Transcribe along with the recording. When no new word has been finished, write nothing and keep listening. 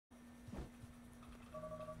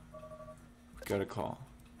got a call.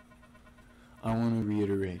 I want to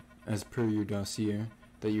reiterate, as per your dossier,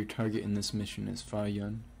 that your target in this mission is Fa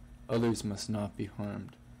Yun. Others must not be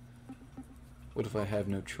harmed. What if I have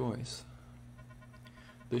no choice?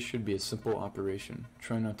 This should be a simple operation.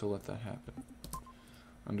 Try not to let that happen.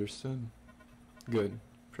 Understood? Good.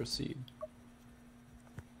 Proceed.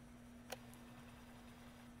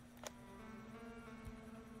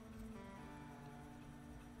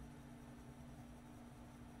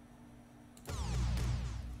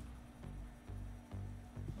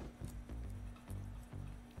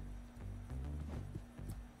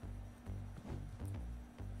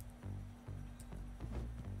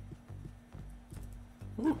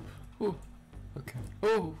 Ooh, ooh, okay.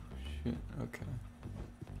 Oh, shit, okay.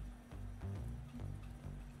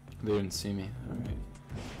 They didn't see me, alright.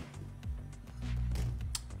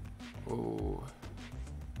 Oh.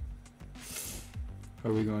 How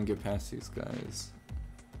are we going to get past these guys?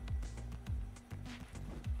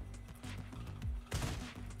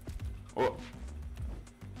 Oh!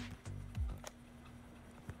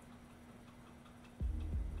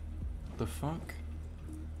 What the fuck?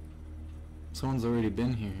 Someone's already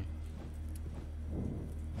been here.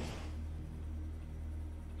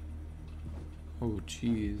 Oh,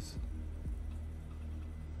 jeez.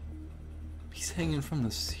 He's hanging from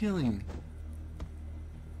the ceiling.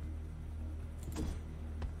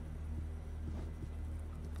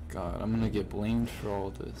 God, I'm gonna get blamed for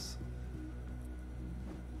all this.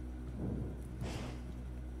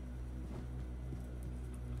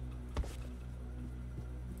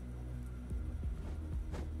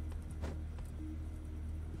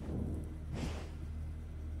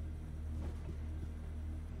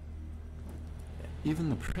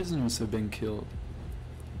 Even the prisoners have been killed.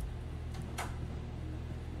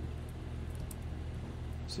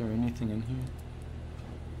 Is there anything in here?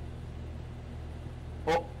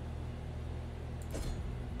 Oh!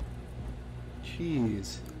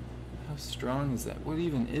 Jeez. How strong is that? What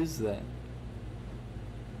even is that?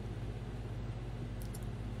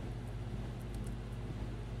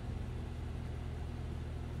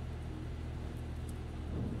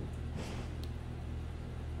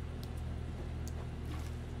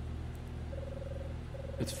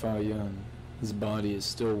 It's Fa Yun. His body is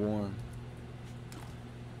still warm.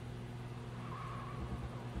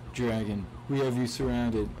 Dragon, we have you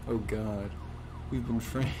surrounded. Oh God. We've been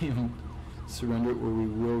framed. Surrender or we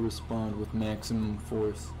will respond with maximum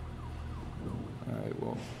force. Alright,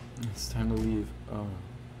 well, it's time to leave. Oh,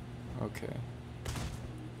 okay.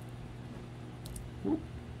 Whoop.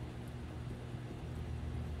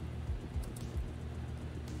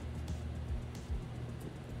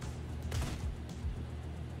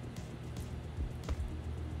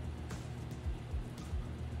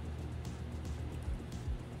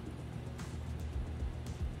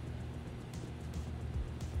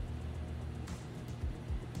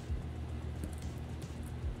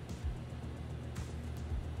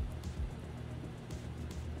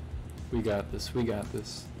 We got this, we got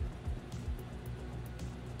this.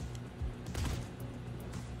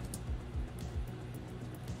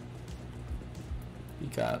 We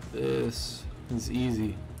got this. It's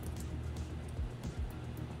easy.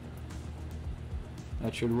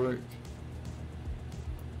 That should work.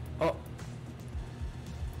 Oh!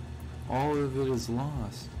 All of it is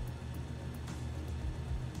lost.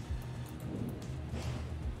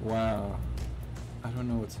 Wow. I don't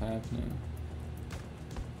know what's happening.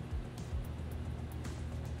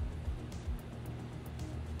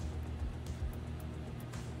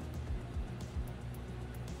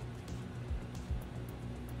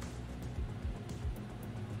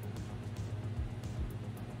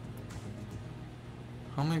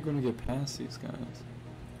 How am I going to get past these guys?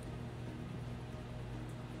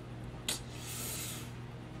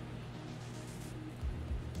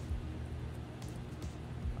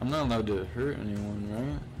 I'm not allowed to hurt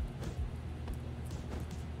anyone,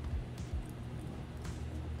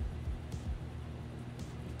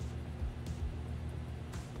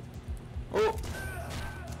 right? Oh!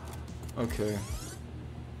 Okay.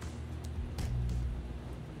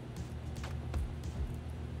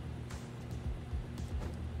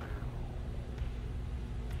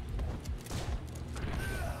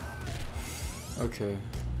 Okay.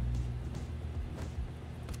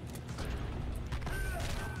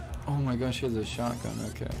 Oh my gosh, he has a shotgun,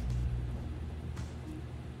 okay.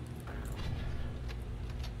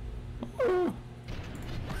 Oh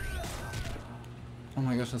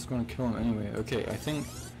my gosh, that's gonna kill him anyway. Okay, I think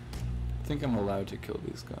I'm allowed to kill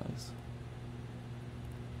these guys.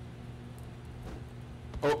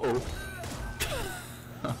 Oh.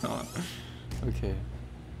 Okay.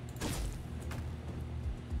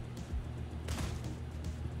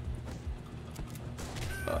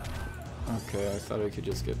 Okay, I thought I could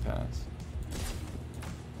just get past.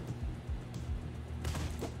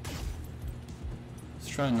 Let's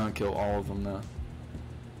try and not kill all of them now.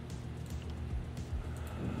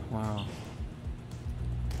 Wow.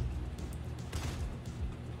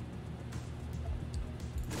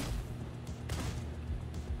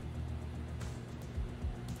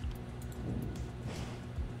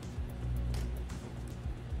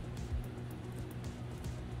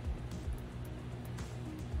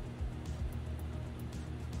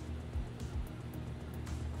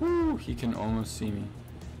 Woo, he can almost see me.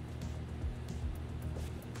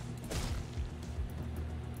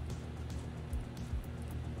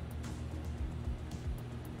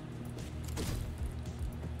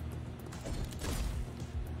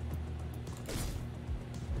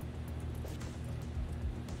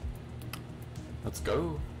 Let's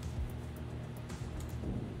go.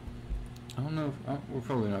 I don't know if, we're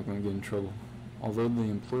probably not going to get in trouble. Although the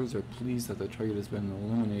employees are pleased that the target has been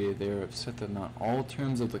eliminated, they are upset that not all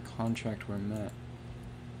terms of the contract were met.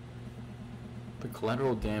 The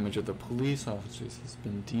collateral damage of the police officers has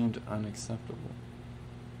been deemed unacceptable.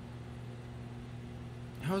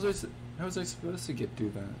 How was I supposed to get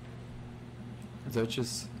through that? Is it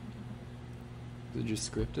just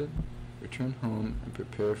scripted? Return home and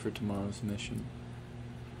prepare for tomorrow's mission.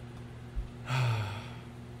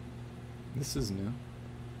 This is new.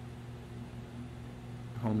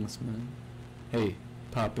 Homeless man. Hey,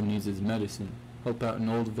 Papa needs his medicine. Help out an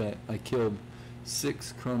old vet. I killed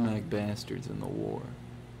 6 Chromag bastards in the war.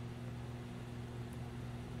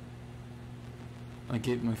 I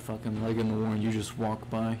gave my fucking leg in the war and you just walk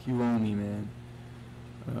by? You owe me, man.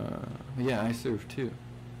 Yeah, I served too.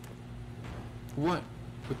 What?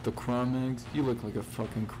 With the Chromags? You look like a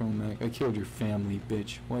fucking Chromag. I killed your family,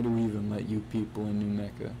 bitch. Why do we even let you people in New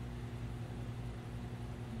Mecca?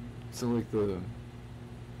 So like the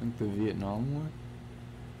Vietnam War?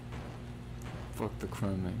 Fuck the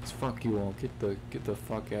Chromags. Fuck you all. Get the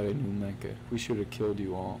fuck out of New Mecca. We should have killed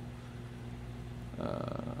you all.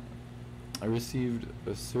 I received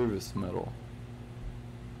a service medal.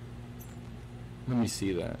 Let me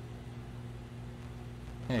see that.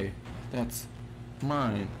 Hey, that's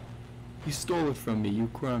mine. You stole it from me, you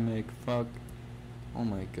Chromag fuck. Oh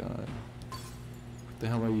my god. What the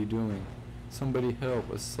hell are you doing? Somebody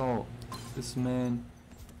help. Assault. This man.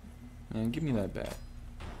 Man, give me that bat.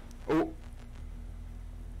 Oh!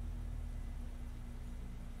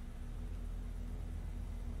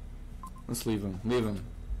 Let's leave him. Leave him.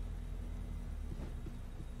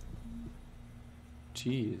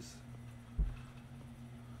 Jeez.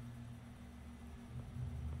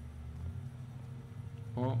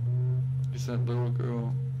 Oh, is that little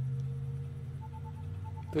girl?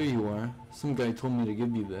 There you are. Some guy told me to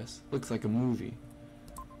give you this. Looks like a movie.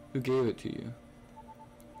 Who gave it to you?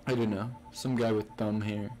 I don't know. Some guy with thumb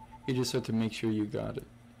hair. He just had to make sure you got it.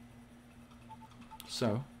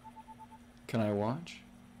 So, can I watch?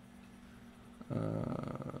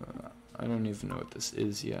 I don't even know what this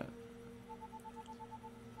is yet.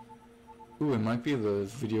 Ooh, it might be the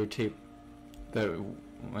videotape that,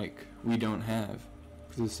 like, we don't have.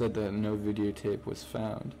 Because it said that no videotape was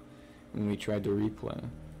found when we tried to replay.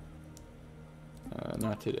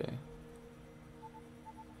 Not today.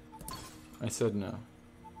 I said no.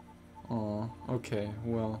 Aw, okay,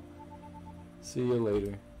 well, see you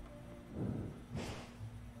later.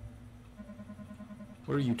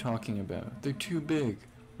 What are you talking about? They're too big.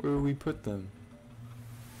 Where will we put them?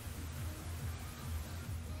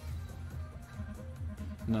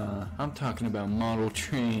 Nah, I'm talking about model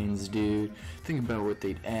trains, dude. Think about what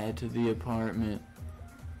they'd add to the apartment.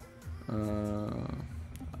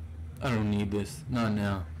 I don't need this. Not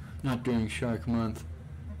now. Not during Shark Month.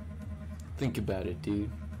 Think about it, dude.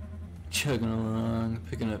 Chugging along,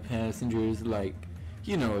 picking up passengers, like,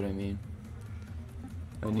 you know what I mean.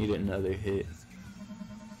 I need another hit.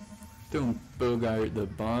 Don't bogart the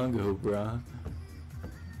bongo, brah.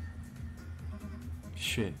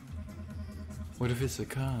 Shit. What if it's the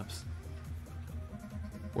cops?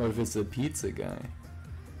 What if it's the pizza guy?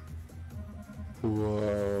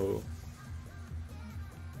 Whoa.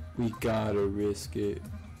 We gotta risk it.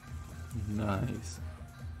 Nice.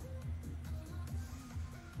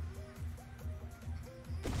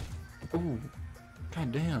 Oh,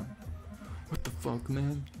 goddamn. What the fuck,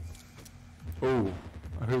 man? Oh,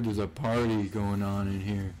 I heard there's a party going on in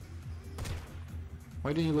here.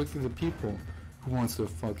 Why didn't you look for the people? Who wants to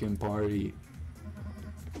fucking party?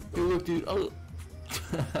 Hey, look, dude. Oh.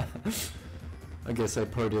 I guess I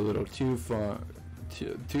partied a little too far.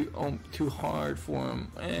 Too hard for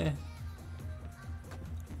him.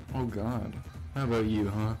 Oh god. How about you,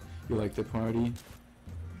 huh? You like to party?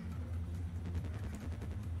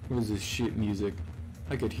 What is this shit music?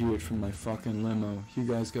 I could hear it from my fucking limo. You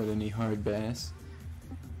guys got any hard bass?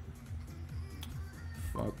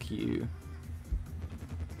 Fuck you.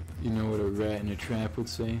 You know what a rat in a trap would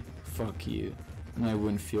say? Fuck you. And I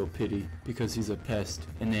wouldn't feel pity, because he's a pest,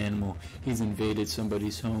 an animal. He's invaded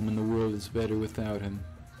somebody's home and the world is better without him.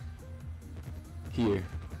 Here,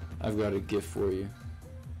 I've got a gift for you.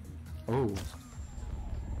 Oh.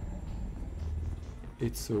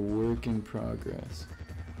 It's a work in progress.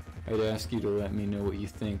 I'd ask you to let me know what you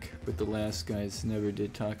think, but the last guys never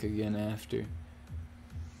did talk again after.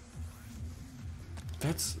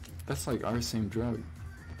 That's like our same drug.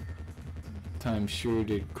 Time sure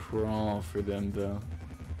did crawl for them though.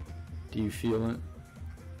 Do you feel it?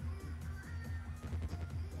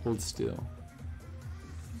 Hold still.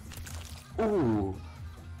 Ooh!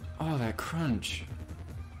 Oh, that crunch!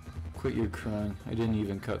 Quit your crying. I didn't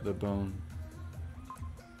even cut the bone.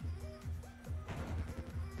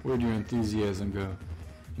 Where'd your enthusiasm go?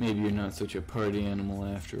 Maybe you're not such a party animal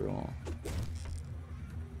after all.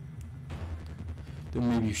 Then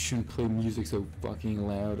maybe you shouldn't play music so fucking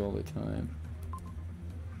loud all the time.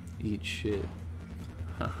 Eat shit.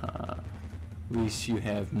 Haha. At least you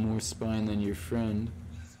have more spine than your friend.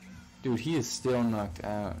 Dude, he is still knocked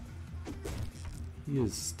out. He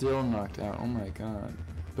is still knocked out. Oh my god.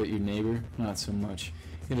 But your neighbor? Not so much.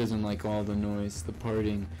 He doesn't like all the noise, the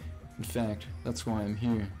partying. In fact, that's why I'm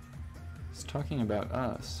here. He's talking about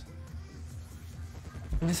us.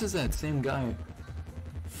 And this is that same guy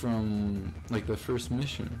from, like, the first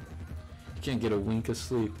mission. He can't get a wink of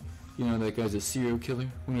sleep. You know, that guy's a serial killer,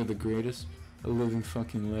 one of the greatest. A living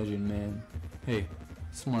fucking legend, man. Hey,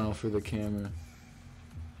 smile for the camera.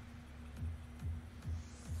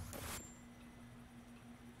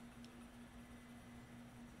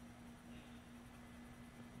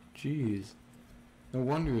 Jeez. No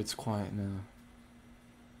wonder it's quiet now.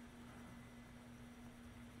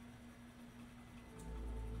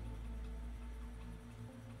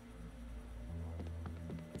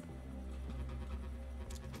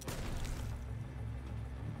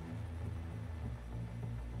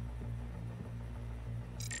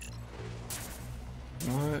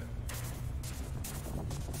 What?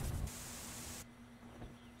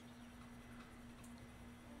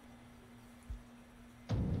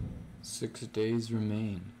 Six days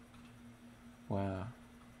remain. Wow.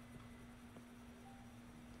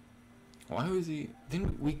 Why was he...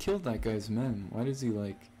 Didn't we killed that guy's men? Why does he,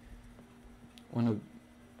 like, want to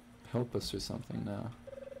help us or something now?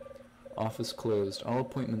 Office closed. All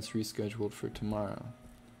appointments rescheduled for tomorrow.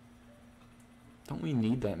 Don't we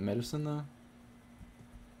need that medicine, though?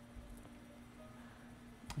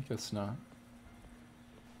 I guess not.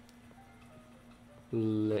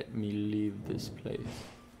 Let me leave this place.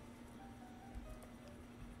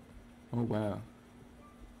 Oh wow.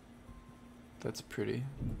 That's pretty.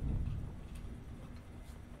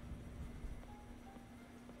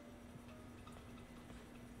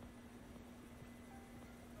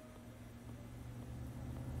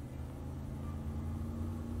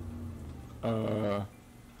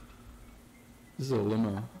 This is a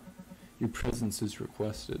limo. Your presence is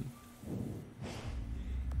requested.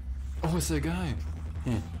 Oh, it's that guy!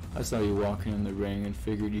 Yeah, I saw you walking in the ring and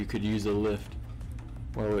figured you could use a lift.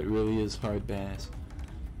 Well, it really is hard bass.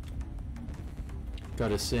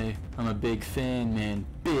 Gotta say, I'm a big fan, man.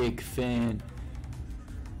 Big fan.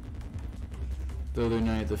 The other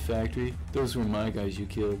night at the factory, those were my guys you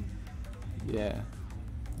killed. Yeah.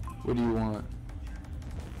 What do you want?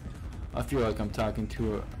 I feel like I'm talking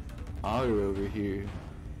to a otter over here.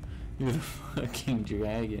 You're the fucking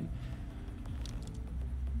dragon.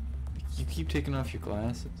 You keep taking off your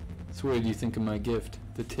glasses. So what do you think of my gift?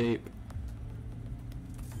 The tape.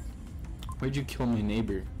 Why'd you kill my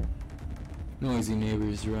neighbor? Noisy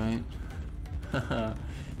neighbors, right? Haha.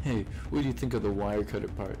 Hey, what do you think of the wire cutter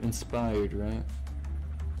part? Inspired, right?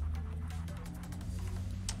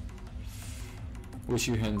 Wish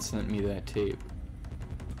you hadn't sent me that tape.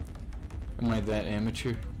 Am I that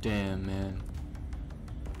amateur? Damn, man.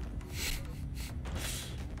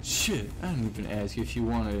 Shit, I didn't even ask you if you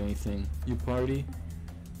wanted anything. You party?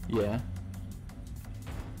 Yeah.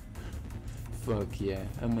 Fuck yeah,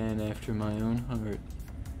 a man after my own heart.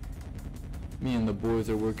 Me and the boys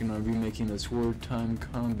are working on remaking this wartime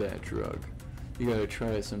combat drug. You gotta try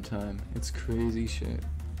it sometime. It's crazy shit.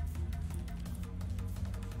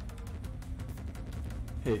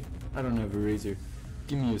 Hey, I don't have a razor.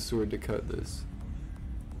 Give me a sword to cut this.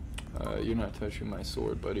 You're not touching my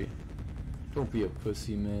sword, buddy. Don't be a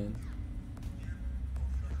pussy, man.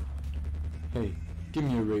 Hey, give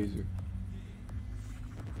me a razor.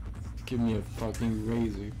 Give me a fucking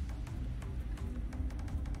razor.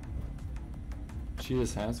 She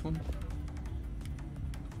just has one?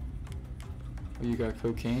 Oh, you got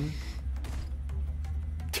cocaine?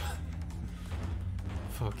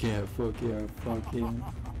 Fuck yeah, fuck yeah, fuck yeah.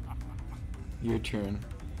 Your turn.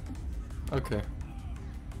 Okay.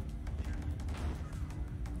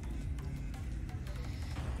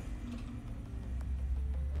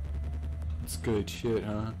 It's good shit,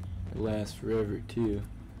 huh? It lasts forever, too.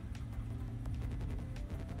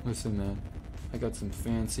 Listen, man. I got some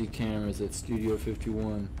fancy cameras at Studio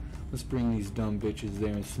 51. Let's bring these dumb bitches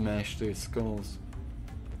there and smash their skulls.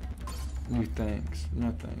 No thanks.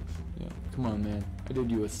 No thanks. Yeah, come on, man. I did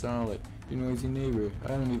you a solid. You noisy neighbor. I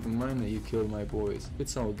don't even mind that you killed my boys.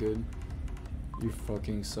 It's all good. You're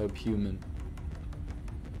fucking subhuman.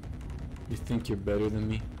 You think you're better than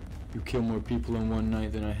me? You kill more people in one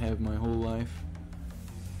night than I have my whole life?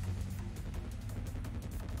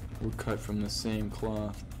 We're cut from the same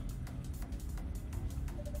cloth.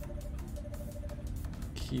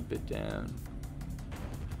 Keep it down.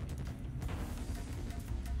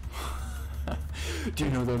 Do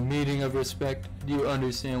you know the meaning of respect? Do you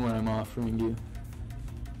understand what I'm offering you?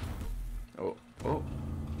 Oh, oh.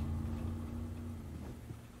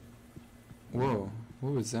 Whoa,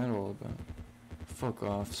 what was that all about? Fuck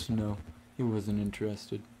off, Snow. He wasn't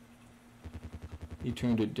interested. He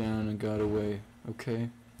turned it down and got away, okay?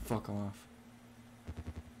 Fuck off.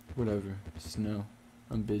 Whatever, Snow.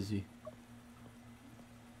 I'm busy.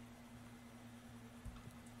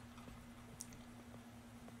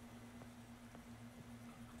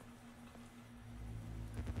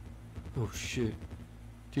 Oh shit.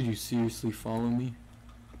 Did you seriously follow me?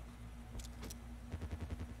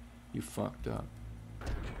 You fucked up.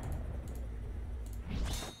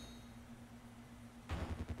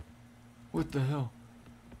 What the hell?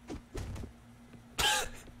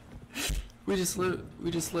 we just let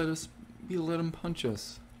him punch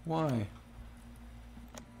us. Why?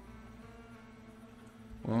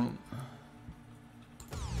 Well,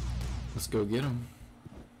 let's go get him.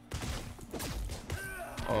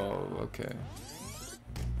 Oh, okay.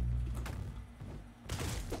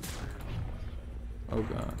 Oh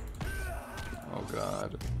god. Oh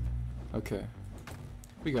god. Okay.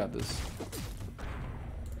 We got this.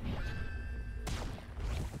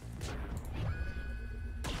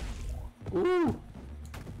 Ooh!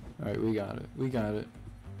 Alright, we got it. We got it.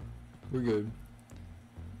 We're good.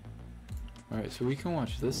 Alright, so we can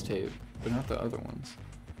watch this tape, but not the other ones.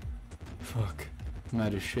 Fuck. I'm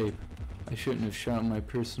out of shape. I shouldn't have shot my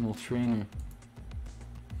personal trainer.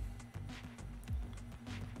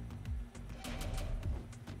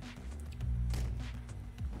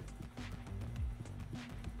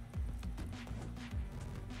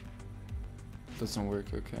 Doesn't work,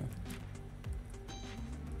 okay.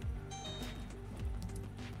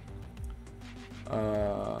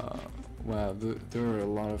 Wow, there are a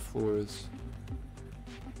lot of floors.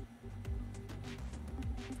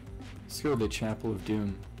 Let's go to the Chapel of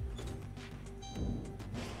Doom.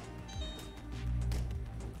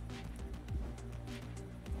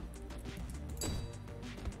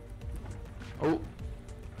 Oh!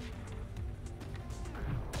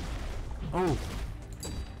 Oh!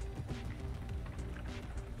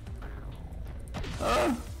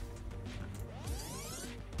 Ah!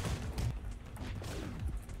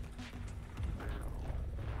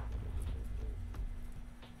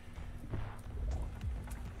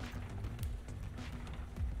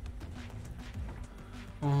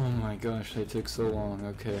 Oh my gosh, that took so long,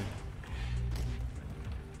 okay.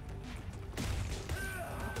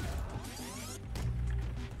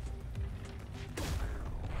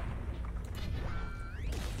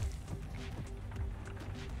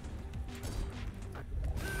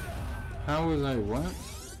 How was I what?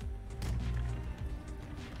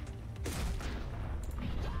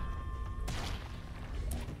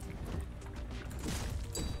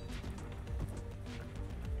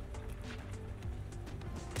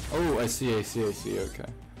 Oh, I see, okay.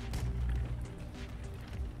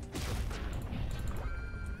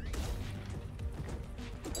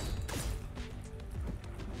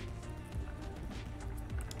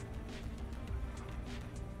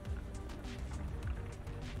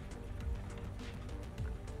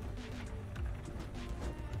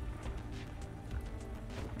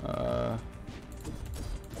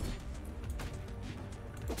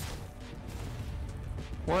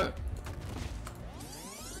 What?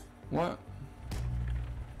 What?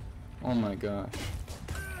 Oh my gosh.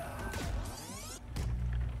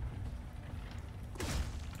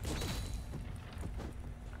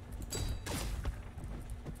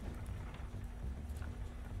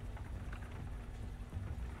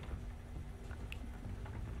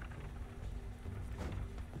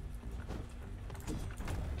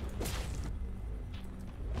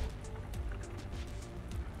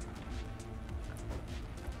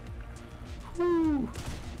 Whew.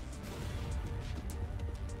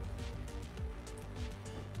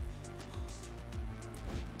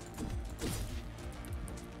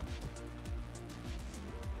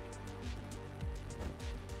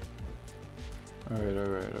 Alright,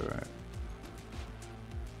 alright, alright.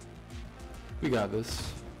 We got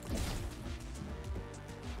this.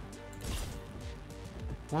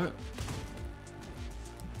 What?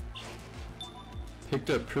 Picked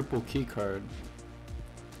up purple key card.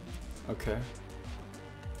 Okay.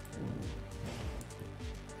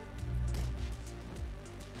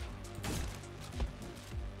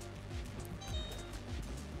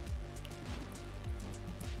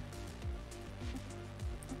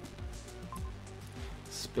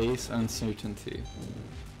 Space uncertainty.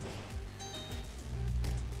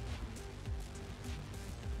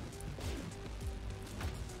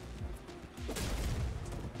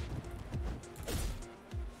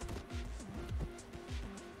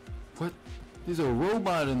 What? There's a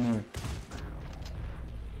robot in there.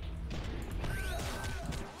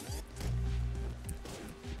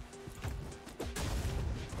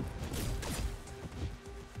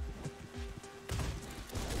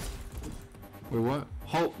 Wait, what?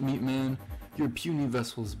 Halt, meat man. Your puny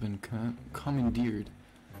vessel has been commandeered.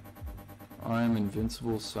 I am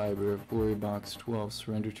invincible cyber of Glory Box 12.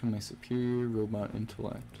 Surrender to my superior robot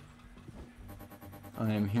intellect.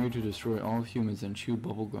 I am here to destroy all humans and chew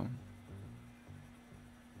bubblegum.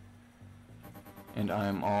 And I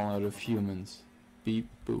am all out of humans. Beep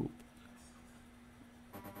boop.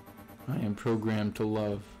 I am programmed to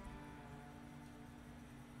love.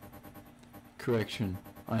 Correction.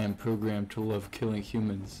 I am programmed to love killing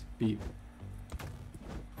humans. Beep.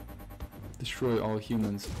 Destroy all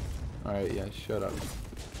humans. Alright, yeah, shut up.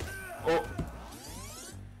 Oh!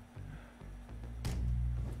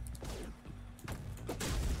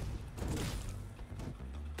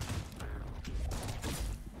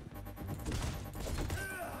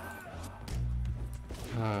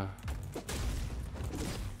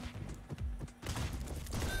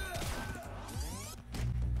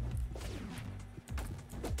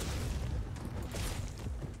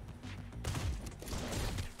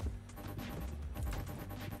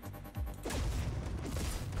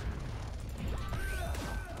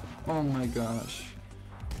 Oh my gosh.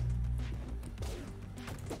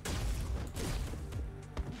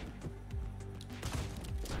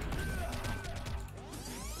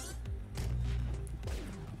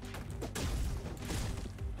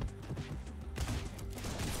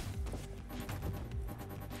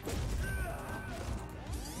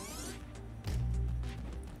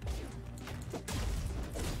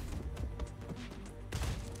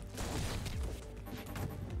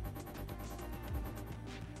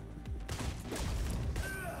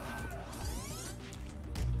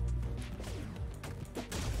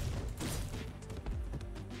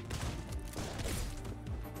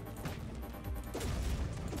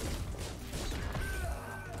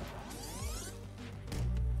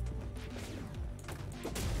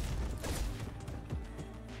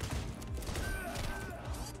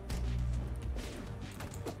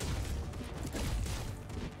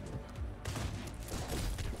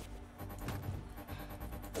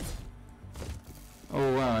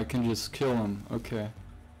 Oh wow, I can just kill him. Okay.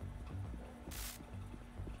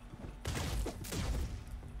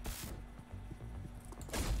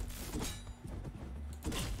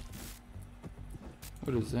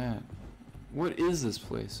 What is that? What is this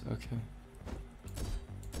place? Okay.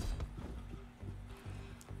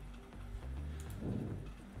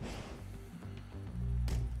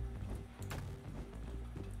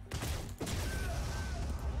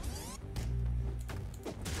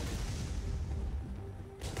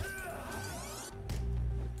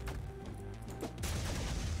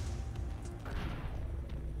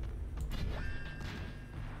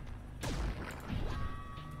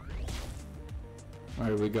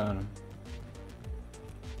 Alright, we got him.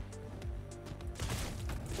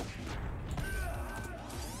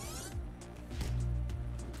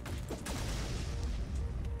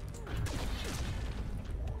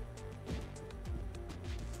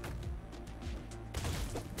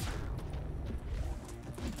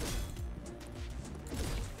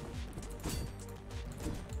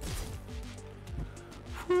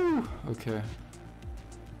 Whew, okay.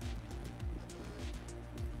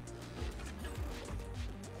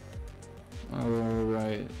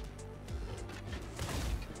 Alright.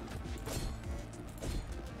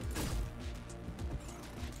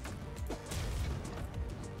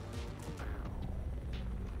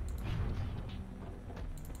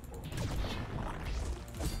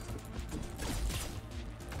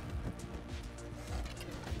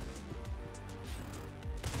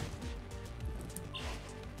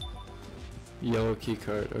 Yellow key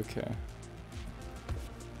card, okay.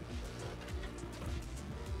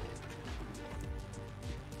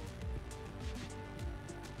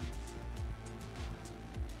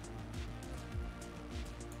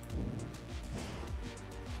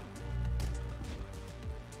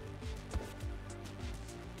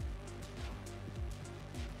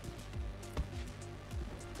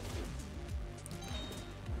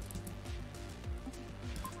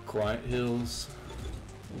 Quiet Hills.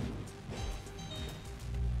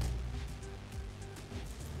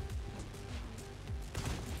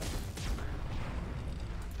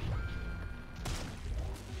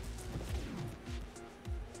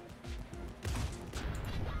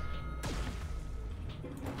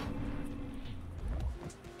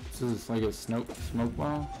 This is like a smoke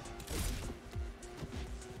bomb.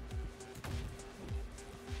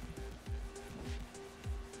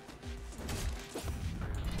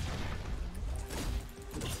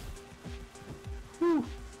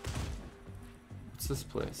 What's this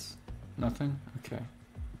place? Nothing? Okay.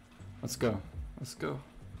 Let's go. Let's go.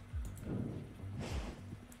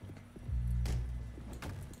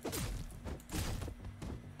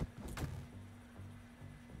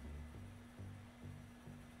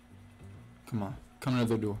 Come on. Come to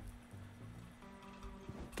the door.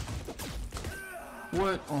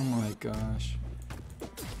 What? Oh my gosh.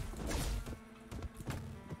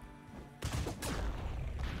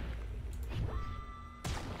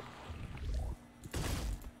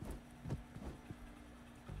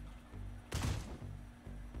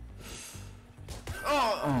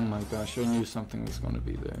 Oh my gosh, I knew something was going to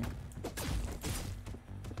be there.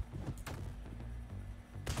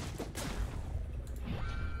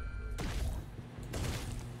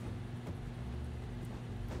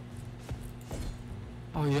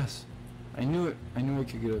 Oh yes, I knew it. I knew I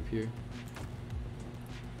could get up here.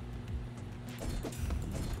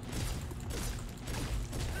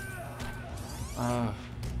 Ah.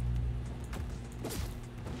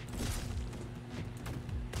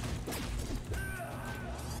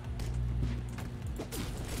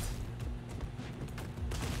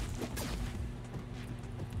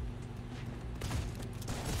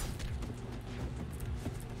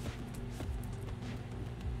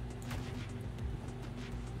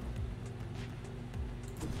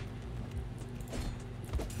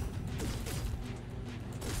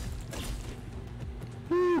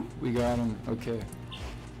 We got him. Okay.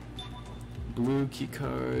 Blue key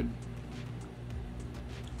card.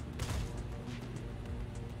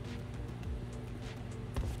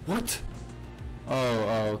 What?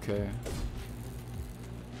 Oh, okay.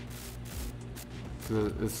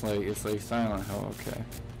 So it's like Silent Hill. Okay.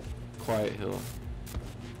 Quiet Hill.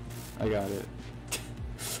 I got it.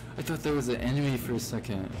 I thought there was an enemy for a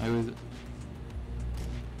second. I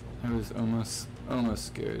was almost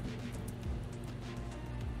scared.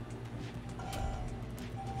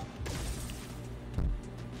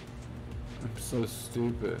 So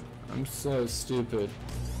stupid. I'm so stupid.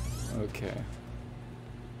 Okay.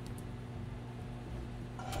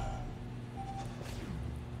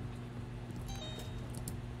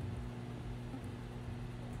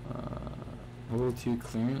 Level 2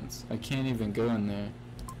 clearance? I can't even go in there.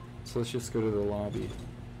 So let's just go to the lobby.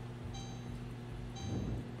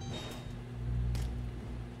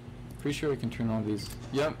 Pretty sure I can turn all these.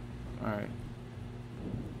 Yep. Alright.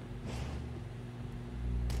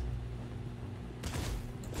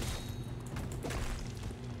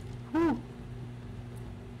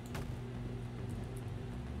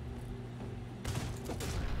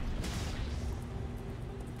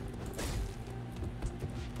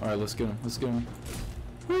 Alright, let's get him. Let's get him.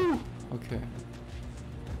 Woo! Okay.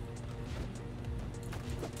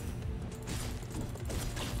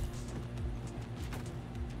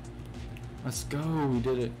 Let's go. We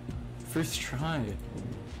did it. First try.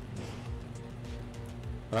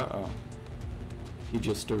 Uh-oh. He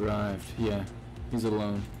just arrived. Yeah, he's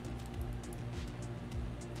alone.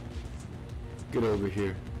 Get over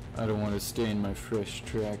here. I don't want to stain my fresh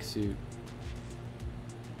tracksuit.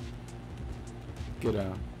 Get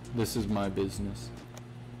out. This is my business.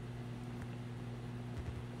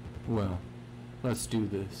 Well, let's do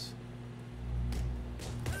this.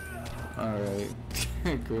 Alright.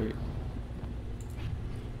 Great.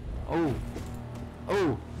 Oh!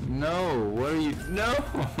 Oh! No! What are you? No!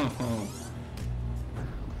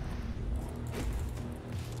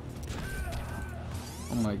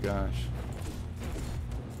 Oh my gosh.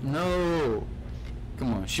 No!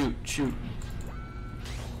 Come on, shoot, shoot.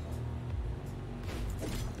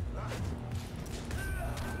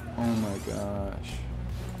 Oh my gosh.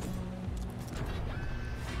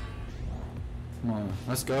 Come on,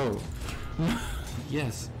 let's go.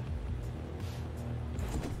 Yes.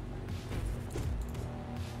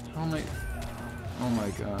 Oh my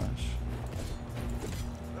gosh.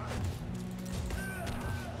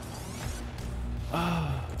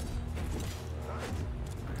 Ah.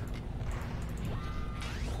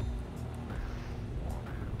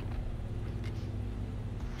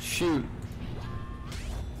 Shoot.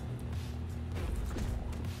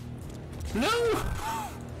 No!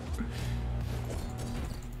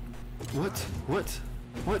 What? What?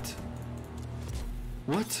 What?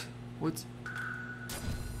 What?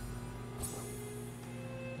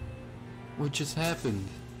 What just happened?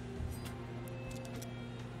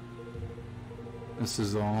 This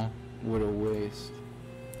is all? What a waste.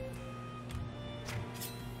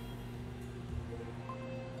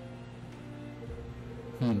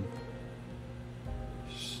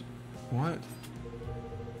 What?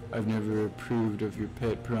 I've never approved of your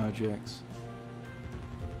pet projects.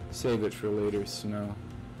 Save it for later, Snow.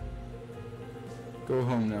 Go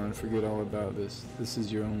home now and forget all about this. This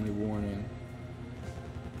is your only warning.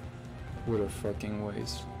 What a fucking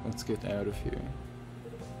waste. Let's get out of here.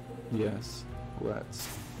 Yes, let's.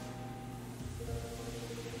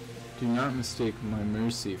 Do not mistake my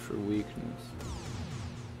mercy for weakness.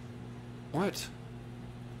 What?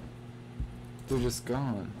 They're just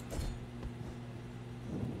gone.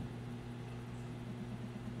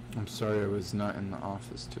 I'm sorry I was not in the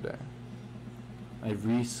office today. I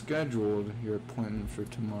rescheduled your appointment for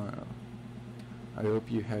tomorrow. I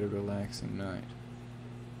hope you had a relaxing night.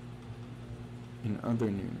 In other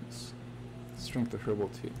news, strength of herbal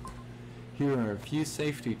tea. Here are a few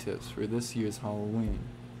safety tips for this year's Halloween.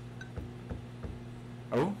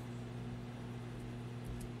 Oh?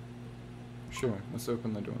 Sure, let's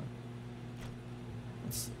open the door.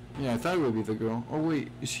 Yeah, I thought it would be the girl. Oh wait,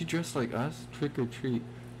 is she dressed like us? Trick or treat.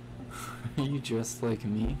 Are you dressed like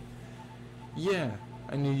me? Yeah,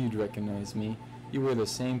 I knew you'd recognize me. You wear the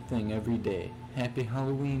same thing every day. Happy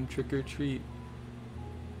Halloween, trick or treat.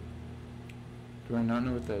 Do I not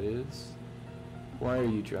know what that is? Why are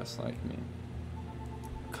you dressed like me?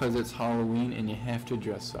 'Cause it's Halloween and you have to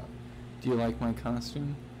dress up. Do you like my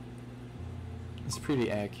costume? It's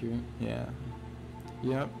pretty accurate, yeah.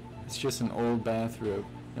 Yep, it's just an old bathrobe.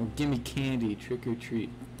 Now gimme candy, trick or treat.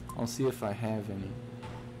 I'll see if I have any.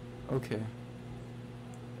 Okay.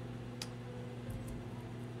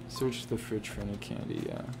 Search the fridge for any candy,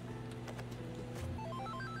 yeah.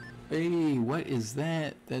 Hey, what is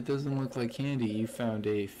that? That doesn't look like candy. You found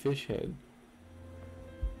a fish head.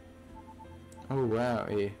 Oh wow,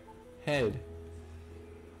 a head.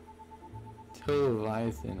 Tell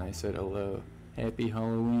Leviathan I said hello. Happy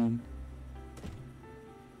Halloween.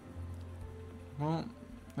 Well,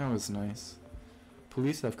 that was nice.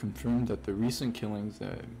 Police have confirmed that the recent killings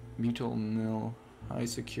at Beetle Mill High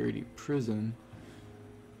Security Prison,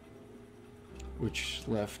 which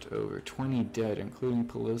left over 20 dead, including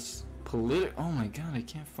oh my god, I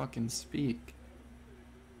can't fucking speak,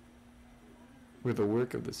 were the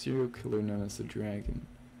work of the serial killer known as the Dragon.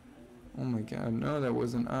 Oh my god, no, that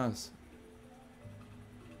wasn't us.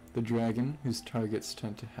 The Dragon, whose targets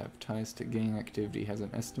tend to have ties to gang activity, has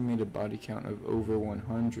an estimated body count of over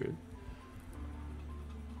 100.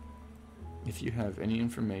 If you have any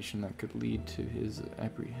information that could lead to his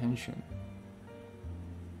apprehension,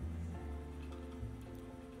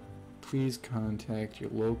 please contact your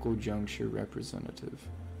local juncture representative.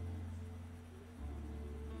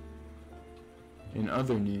 In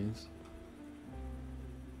other news,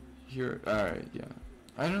 alright, yeah.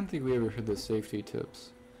 I don't think we ever heard the safety tips.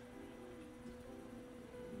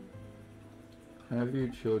 Have your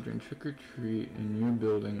children trick or treat in your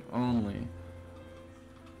building only.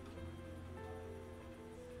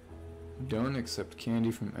 Don't accept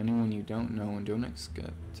candy from anyone you don't know, and don't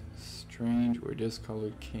accept strange or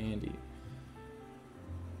discolored candy.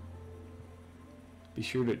 Be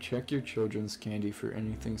sure to check your children's candy for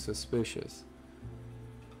anything suspicious.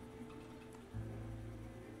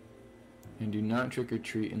 And do not trick or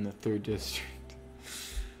treat in the 3rd district.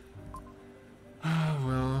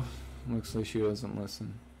 Well, looks like she doesn't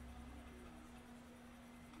listen.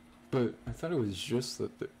 But I thought it was just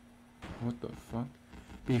that what the fuck?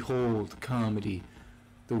 Behold, comedy.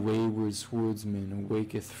 The wayward swordsman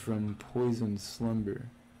awaketh from poisoned slumber.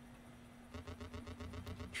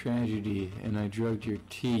 Tragedy, and I drugged your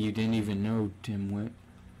tea. You didn't even know, dimwit.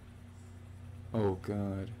 Oh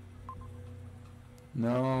god.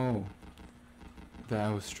 No.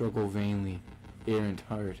 Thou struggle vainly, errant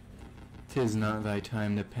heart. 'Tis not thy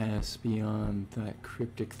time to pass beyond that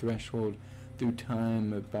cryptic threshold. Through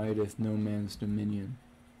time abideth no man's dominion.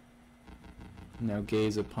 Now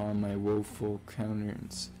gaze upon my woeful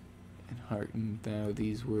countenance, and hearken thou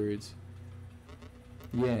these words.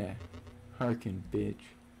 Yeah, hearken,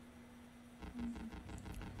 bitch.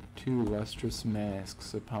 Two lustrous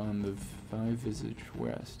masks upon the five-visaged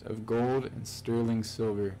west, of gold and sterling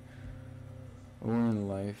silver. O'er in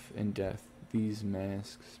life and death these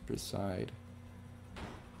masks preside.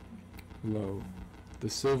 Lo, the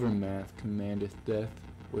silver mask commandeth death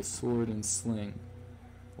with sword and sling.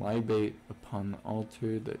 Libate upon the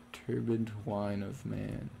altar the turbid wine of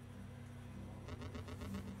man.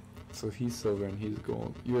 So he's silver and he's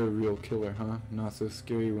gold. You're a real killer, huh? Not so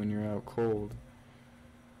scary when you're out cold.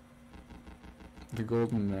 The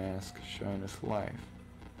golden mask shineth life,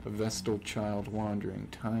 a vestal child wandering,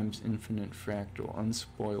 time's infinite fractal,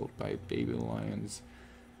 unspoiled by Babylon's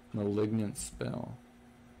malignant spell.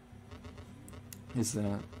 Is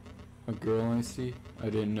that a girl I see? I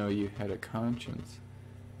didn't know you had a conscience,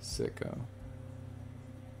 sicko.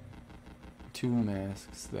 Two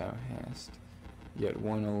masks thou hast, yet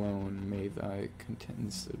one alone may thy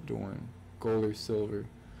contents adorn, gold or silver,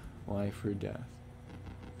 life or death.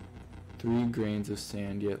 3 grains of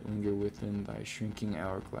sand yet linger within thy shrinking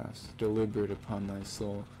hourglass, deliberate upon thy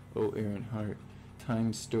soul, O errant heart.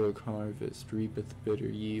 Time's stoic harvest reapeth bitter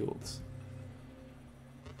yields.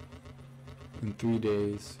 In 3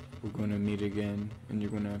 days, we're going to meet again, and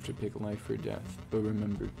you're going to have to pick life or death. But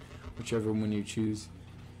remember, whichever one you choose,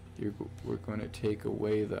 we're going to take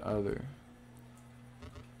away the other.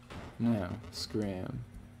 Now, scram.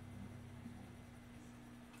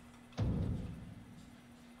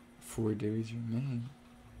 4 days remain.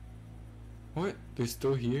 What? They're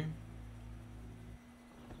still here?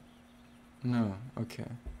 No, okay.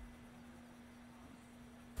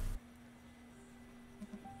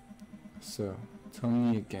 So, tell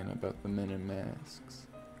me again about the men in masks.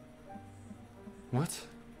 What?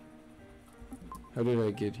 How did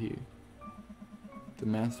I get here? The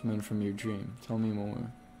masked men from your dream. Tell me more.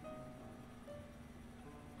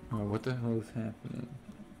 Oh, what the hell is happening?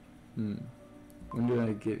 When did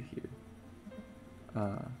I get here?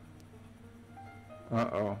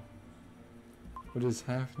 Uh-oh. What is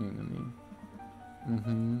happening to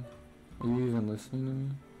me? Are you even listening to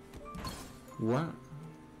me? What?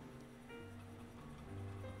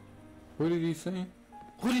 What did he say?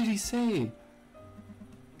 What did he say?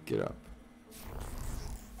 Get up.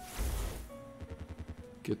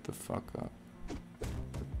 Get the fuck up.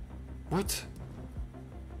 What?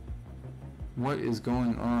 What is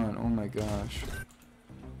going on? Oh my gosh.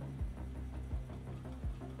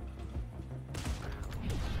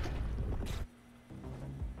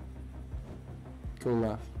 Go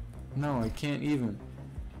left. No, I can't even.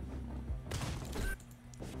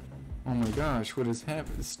 Oh my gosh, what has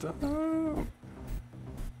happened? Stop.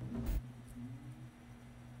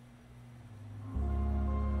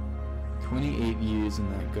 28 years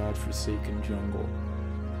in that godforsaken jungle.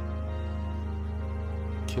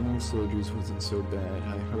 Killing soldiers wasn't so bad,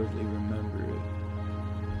 I hardly remember it.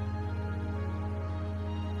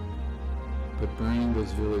 But burning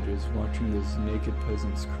those villagers, watching those naked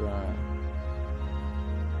peasants cry.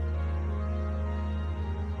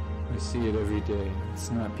 I see it every day.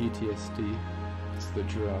 It's not PTSD, it's the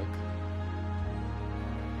drug.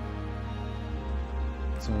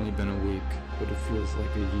 It's only been a week, but it feels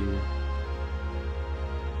like a year.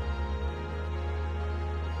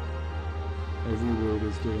 Every word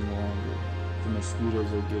is getting longer. The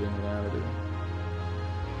mosquitoes are getting louder.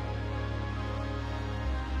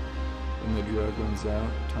 When the drug runs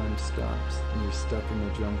out, time stops, and you're stuck in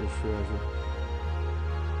the jungle forever.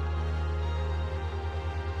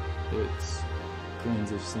 It's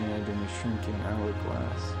grains of sand in a shrinking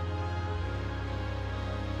hourglass.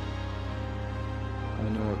 I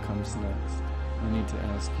know what comes next. I need to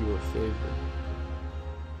ask you a favor.